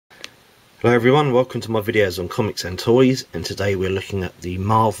Hello everyone, welcome to my videos on comics and toys, and today we're looking at the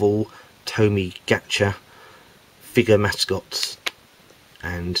Marvel Tomy Gacha figure mascots,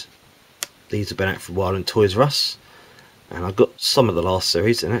 and these have been out for a while in Toys R Us, and I got some of the last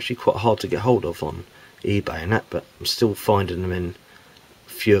series and actually quite hard to get hold of on eBay and that, but I'm still finding them in a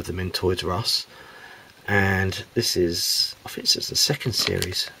few of them in Toys R Us. And this is, I think it's the second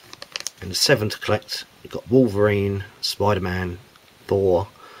series, and the 7 to collect. You've got Wolverine, Spider-Man, Thor,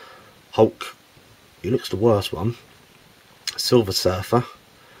 Hulk, he looks the worst one, Silver Surfer,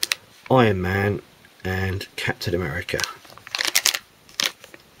 Iron Man and Captain America.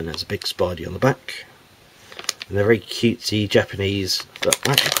 And there's a big Spidey on the back. And they're very cutesy Japanese, but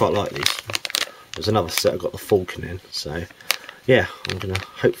I actually quite like these. There's another set I've got the Falcon in, so yeah, I'm going to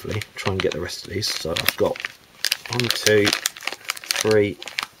hopefully try and get the rest of these. So I've got 1, 2, 3,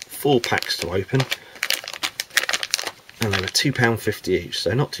 4 packs to open. And they were £2.50 each,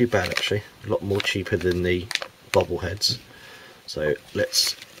 so not too bad actually. A lot more cheaper than the bobbleheads. So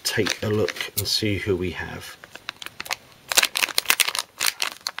let's take a look and see who we have.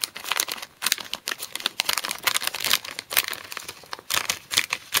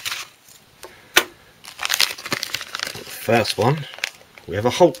 First one, we have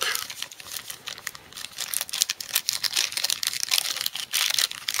a Hulk.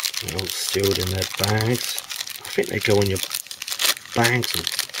 They're all sealed in their bags. I think they go on your bags and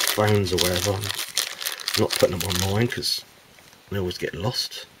phones or whatever. I'm not putting them on mine because they always get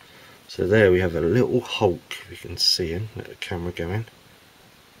lost. So there we have a little Hulk, if you can see him. Let the camera go in.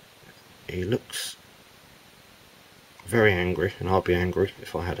 He looks very angry, and I'd be angry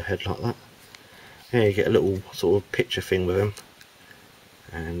if I had a head like that. Here you get a little sort of picture thing with him,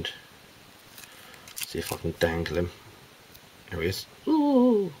 and see if I can dangle him. There he is.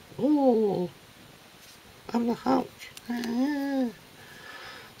 Ooh, ooh. I'm the Hulk.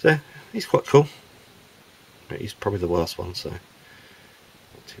 So he's quite cool, but he's probably the worst one, so not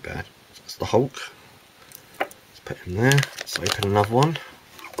too bad. So that's the Hulk. Let's put him there. Let's open another one.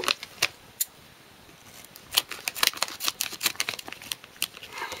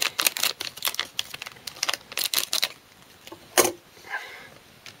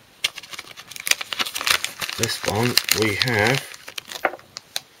 This one we have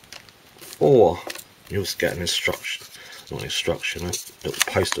 4. You'll also get an instruction, not instruction, a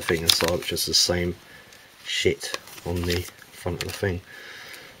little poster thing inside, which is the same shit on the front of the thing.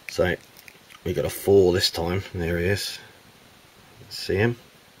 So we got a 4 this time. There he is. See him?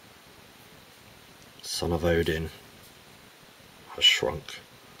 Son of Odin has shrunk.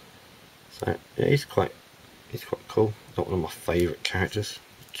 So yeah, he's quite cool. Not one of my favourite characters.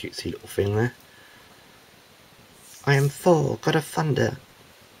 Cutesy little thing there. I am Thor, God of Thunder.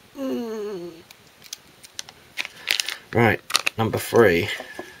 Right, number 3.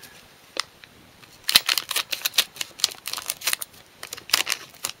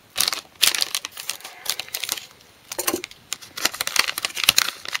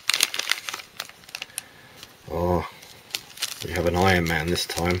 Oh, we have an Iron Man this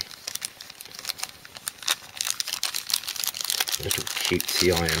time. Little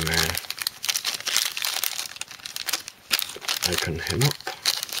cutesy Iron Man. Open him up.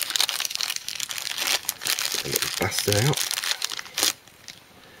 A little bastard out.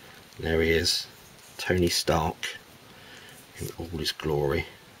 There he is, Tony Stark in all his glory,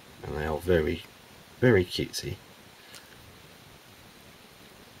 and they are very, very cutesy.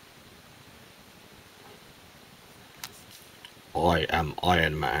 I am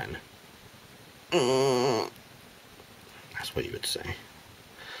Iron Man. That's what you would say.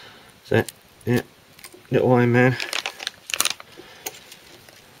 So yeah, little Iron Man.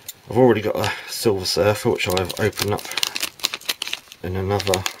 I've already got a Silver Surfer, which I've opened up in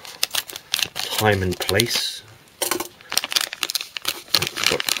another time and place. That's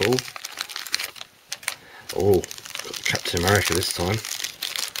quite cool. Oh, got Captain America this time.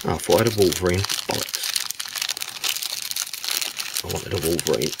 Oh, I thought I had a Wolverine. Bollocks. I wanted a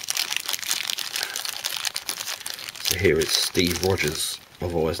Wolverine. So here is Steve Rogers,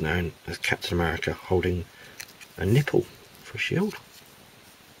 otherwise known as Captain America, holding a nipple for a shield.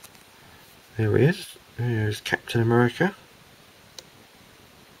 There he is. There's Captain America.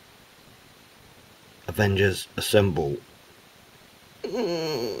 Avengers Assemble.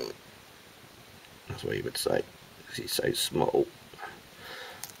 That's what you would say, because he's so small.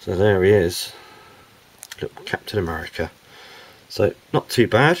 So there he is. Look, Captain America. So not too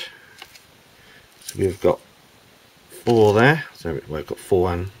bad. So we've got 4 there. So we've got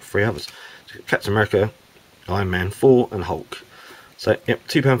 4 and 3 others. So Captain America, Iron Man, Thor and Hulk. So yep,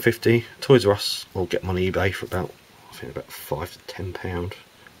 £2.50, Toys R Us, or get them on eBay for about, I think about £5 to £10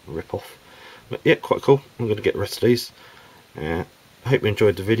 rip off. But yeah, quite cool. I'm going to get the rest of these. I hope you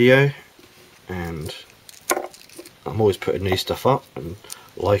enjoyed the video, and I'm always putting new stuff up, and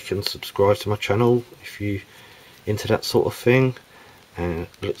like and subscribe to my channel if you into that sort of thing.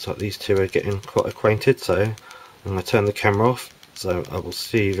 Looks like these two are getting quite acquainted, so I'm going to turn the camera off. So I will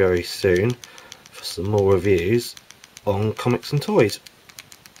see you very soon for some more reviews on comics and toys.